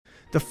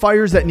The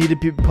fires that need to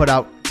be put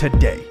out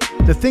today.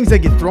 The things that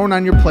get thrown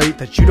on your plate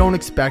that you don't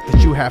expect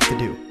that you have to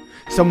do.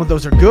 Some of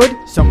those are good.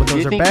 Some of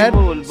those are bad.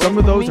 Some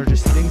of those are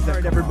just things that... All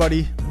right,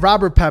 everybody.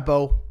 Robert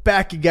Peppo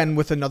back again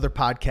with another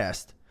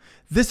podcast.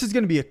 This is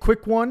going to be a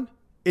quick one.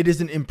 It is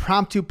an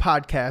impromptu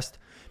podcast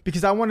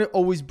because I want to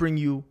always bring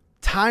you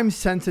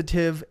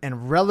time-sensitive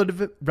and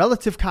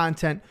relative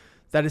content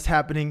that is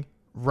happening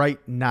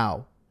right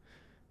now.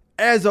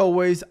 As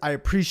always, I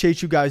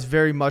appreciate you guys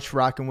very much for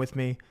rocking with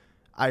me.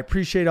 I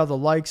appreciate all the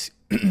likes,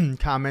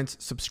 comments,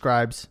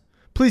 subscribes.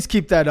 Please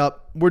keep that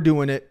up. We're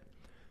doing it.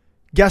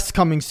 Guests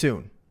coming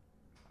soon.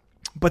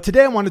 But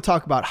today I want to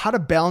talk about how to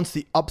balance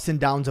the ups and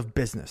downs of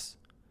business.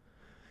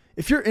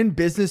 If you're in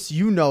business,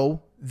 you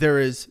know there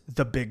is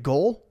the big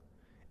goal.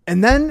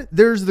 And then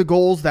there's the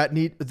goals that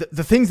need,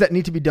 the things that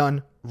need to be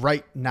done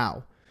right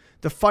now.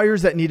 The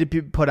fires that need to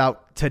be put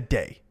out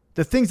today.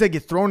 The things that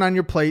get thrown on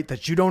your plate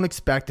that you don't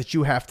expect that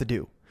you have to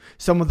do.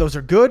 Some of those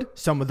are good.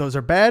 Some of those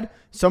are bad.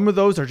 Some of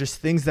those are just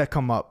things that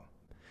come up.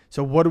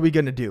 So what are we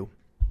going to do?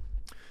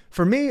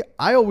 For me,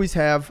 I always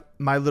have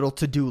my little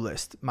to-do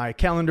list, my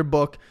calendar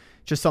book,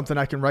 just something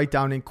I can write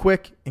down in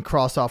quick and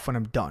cross off when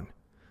I'm done.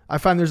 I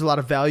find there's a lot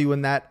of value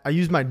in that. I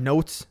use my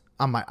notes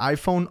on my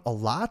iPhone a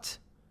lot,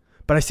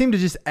 but I seem to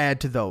just add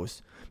to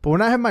those. But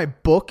when I have my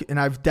book and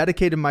I've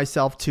dedicated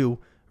myself to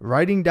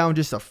writing down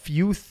just a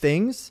few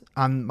things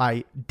on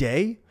my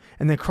day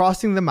and then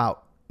crossing them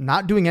out,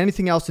 not doing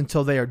anything else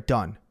until they are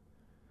done.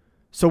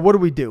 So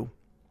what do?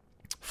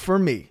 For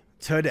me,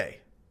 today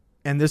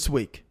and this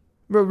week,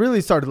 it really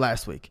started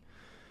last week,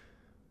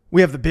 we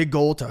have the big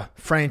goal to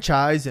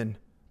franchise and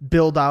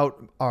build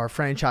out our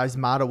franchise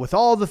model with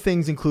all the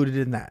things included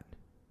in that.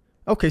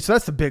 Okay, so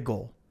that's the big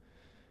goal.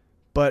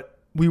 But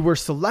we were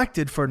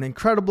selected for an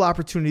incredible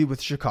opportunity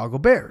with Chicago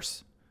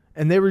Bears.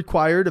 And they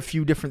required a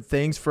few different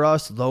things for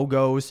us,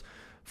 logos,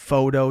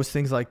 photos,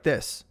 things like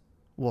this.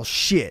 Well,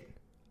 shit.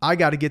 I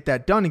got to get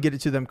that done and get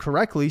it to them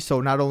correctly.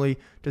 So not only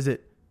does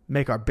it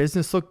make our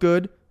business look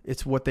good,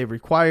 it's what they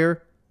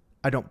require.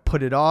 I don't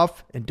put it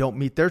off and don't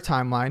meet their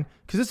timeline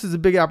because this is a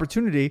big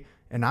opportunity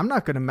and I'm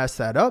not going to mess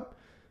that up.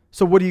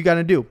 So what are you going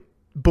to do?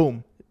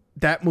 Boom.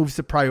 That moves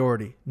to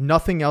priority.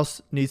 Nothing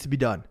else needs to be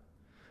done.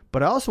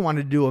 But I also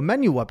wanted to do a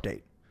menu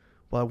update.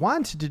 Well, I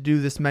wanted to do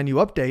this menu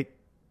update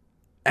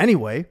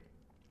anyway.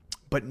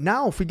 But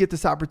now if we get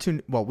this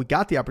opportunity, well, we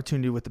got the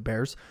opportunity with the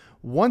Bears.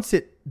 Once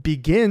it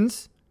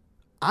begins,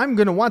 I'm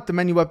going to want the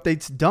menu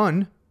updates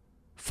done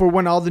for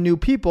when all the new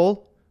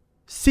people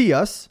see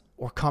us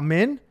or come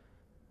in.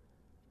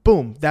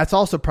 Boom, that's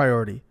also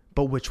priority.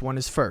 But which one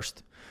is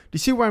first? Do you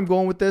see where I'm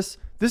going with this?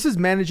 This is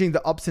managing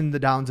the ups and the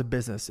downs of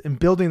business and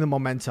building the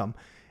momentum.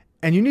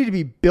 And you need to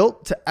be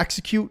built to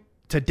execute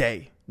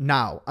today,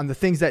 now, on the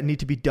things that need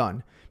to be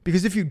done.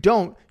 Because if you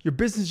don't, your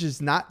business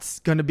is not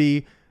going to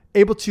be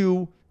able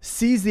to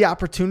seize the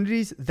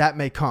opportunities that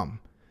may come.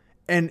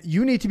 And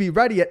you need to be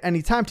ready at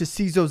any time to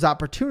seize those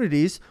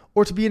opportunities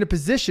or to be in a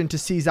position to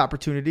seize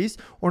opportunities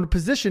or in a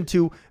position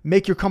to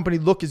make your company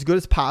look as good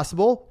as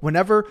possible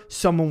whenever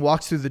someone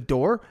walks through the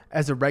door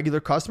as a regular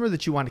customer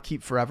that you want to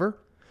keep forever.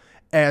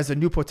 As a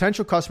new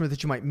potential customer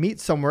that you might meet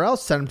somewhere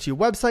else, send them to your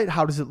website.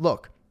 How does it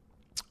look?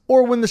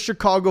 Or when the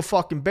Chicago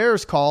fucking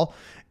Bears call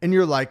and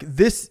you're like,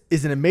 this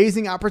is an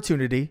amazing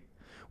opportunity.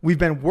 We've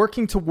been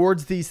working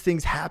towards these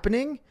things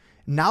happening.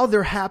 Now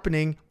they're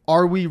happening.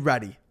 Are we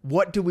ready?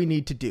 What do we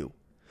need to do?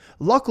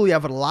 Luckily, I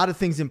have a lot of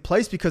things in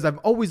place because I'm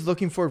always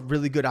looking for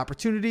really good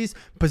opportunities,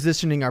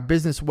 positioning our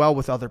business well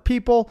with other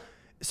people.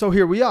 So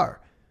here we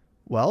are.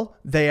 Well,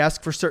 they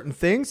ask for certain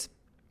things.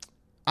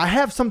 I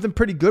have something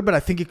pretty good, but I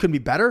think it could be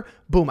better.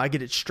 Boom, I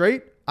get it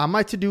straight on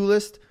my to-do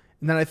list.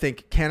 And then I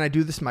think, can I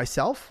do this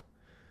myself?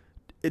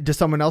 Does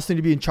someone else need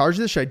to be in charge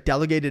of this? Should I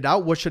delegate it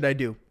out? What should I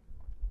do?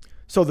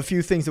 So the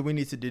few things that we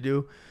need to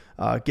do,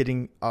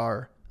 getting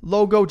our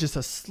logo, just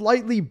a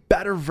slightly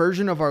better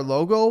version of our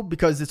logo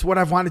because it's what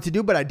I've wanted to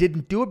do, but I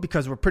didn't do it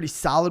because we're pretty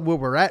solid where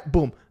we're at.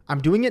 Boom. I'm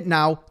doing it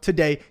now,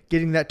 today,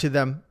 getting that to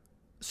them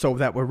so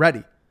that we're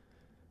ready.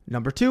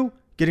 Number 2,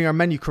 getting our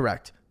menu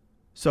correct.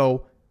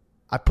 So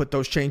I put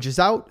those changes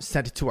out,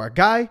 sent it to our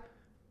guy.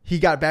 He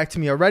got back to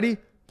me already.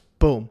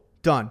 Boom,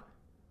 done.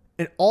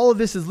 And all of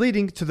this is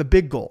leading to the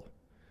big goal.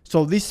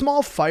 So these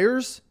small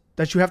fires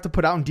that you have to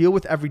put out and deal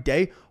with every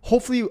day,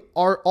 hopefully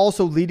are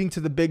also leading to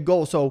the big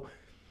goal. So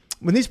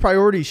when these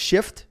priorities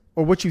shift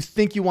or what you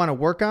think you want to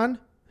work on,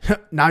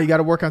 now you got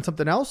to work on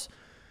something else.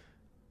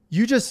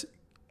 You just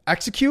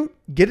execute,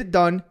 get it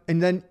done,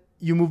 and then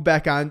you move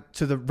back on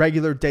to the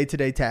regular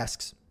day-to-day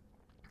tasks.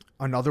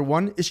 Another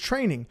one is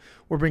training.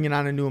 We're bringing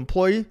on a new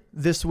employee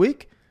this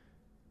week.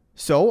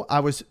 So I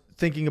was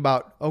thinking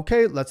about,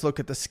 okay, let's look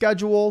at the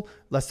schedule.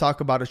 Let's talk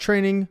about a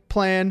training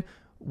plan,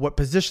 what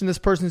position this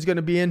person is going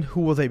to be in, who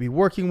will they be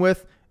working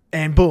with,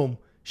 and boom,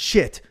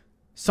 shit.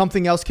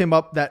 Something else came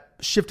up that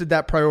shifted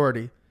that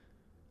priority,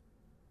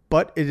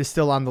 but it is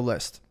still on the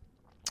list.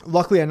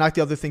 Luckily, I knocked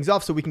the other things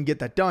off so we can get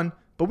that done,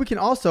 but we can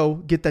also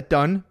get that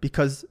done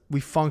because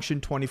we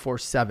function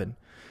 24/7.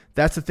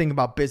 That's the thing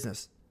about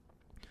business.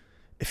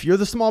 If you're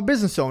the small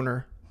business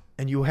owner,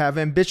 and you have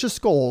ambitious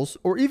goals,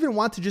 or even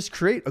want to just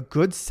create a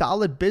good,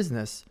 solid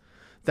business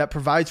that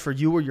provides for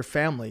you or your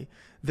family,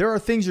 there are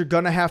things you're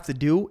going to have to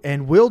do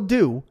and will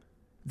do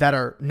that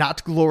are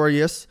not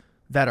glorious,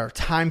 that are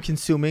time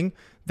consuming,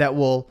 that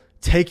will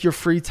take your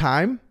free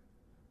time,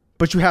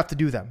 but you have to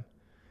do them.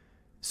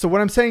 So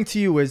what I'm saying to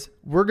you is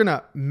we're going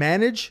to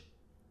manage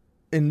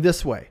in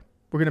this way.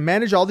 We're going to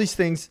manage all these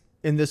things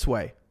in this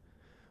way.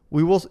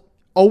 We will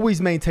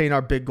always maintain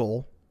our big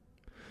goal,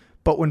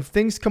 but when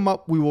things come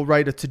up, we will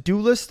write a to-do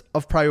list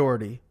of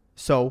priority.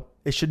 So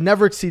it should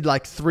never exceed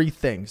like 3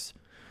 things.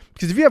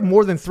 Because if you have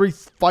more than 3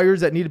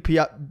 fires that need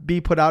to be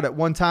put out at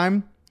one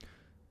time,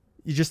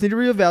 you just need to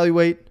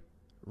reevaluate,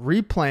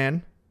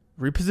 replan,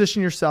 reposition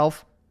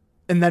yourself,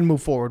 and then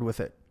move forward with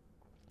it.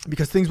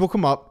 Because things will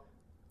come up.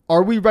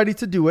 Are we ready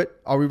to do it?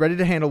 Are we ready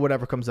to handle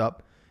whatever comes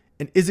up?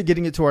 And is it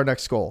getting it to our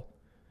next goal?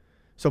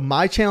 So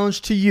my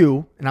challenge to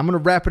you, and I'm going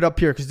to wrap it up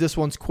here because this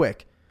one's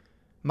quick.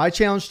 My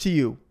challenge to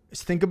you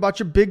is think about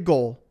your big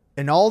goal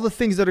and all the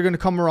things that are going to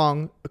come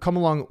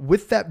along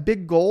with that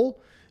big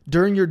goal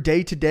during your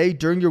day-to-day,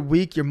 during your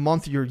week, your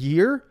month, your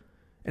year,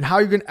 and how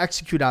you're going to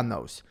execute on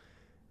those.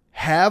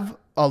 Have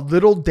a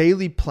little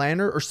daily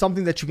planner or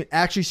something that you can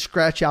actually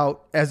scratch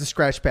out as a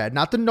scratch pad.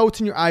 Not the notes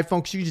in your iPhone,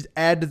 because you can just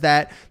add to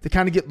that. They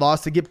kind of get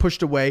lost. They get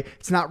pushed away.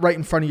 It's not right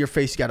in front of your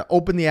face. You got to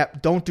open the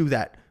app. Don't do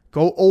that.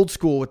 Go old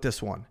school with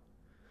this one.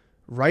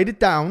 Write it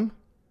down.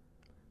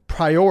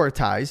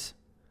 Prioritize.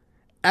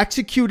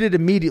 Execute it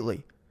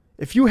immediately.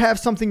 If you have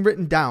something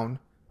written down,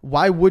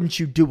 why wouldn't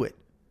you do it?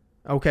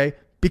 Okay?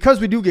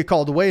 Because we do get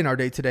called away in our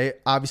day-to-day.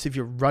 Obviously, if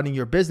you're running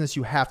your business,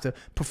 you have to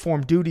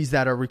perform duties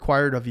that are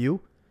required of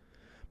you.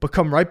 But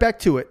come right back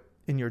to it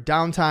in your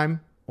downtime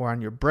or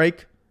on your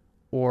break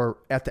or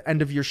at the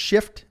end of your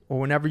shift or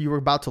whenever you were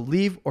about to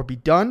leave or be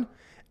done.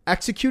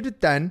 Execute it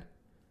then.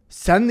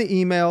 Send the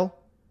email.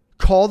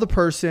 Call the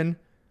person.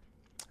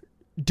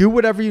 Do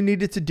whatever you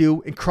needed to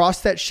do and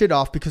cross that shit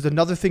off, because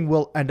another thing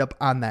will end up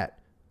on that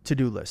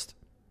to-do list.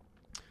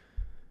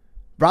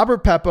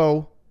 Robert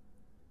Peppo,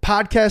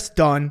 podcast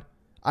done.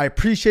 I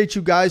appreciate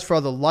you guys for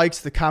all the likes,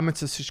 the comments,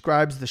 the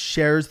subscribes, the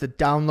shares, the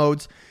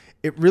downloads.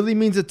 It really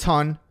means a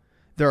ton.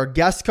 There are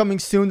guests coming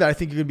soon that I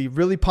think you're going to be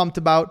really pumped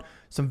about.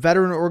 Some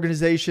veteran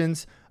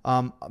organizations,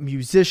 a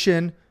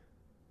musician,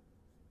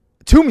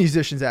 2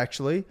 musicians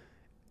actually,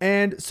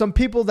 and some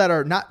people that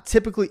are not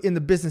typically in the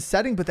business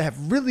setting, but they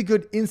have really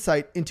good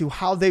insight into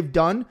how they've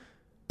done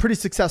pretty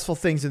successful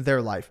things in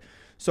their life.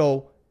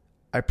 So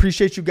I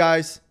appreciate you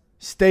guys.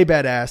 Stay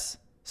badass.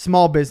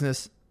 Small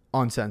business,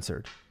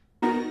 uncensored.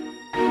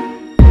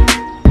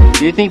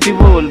 Do you think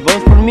people will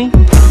vote for me?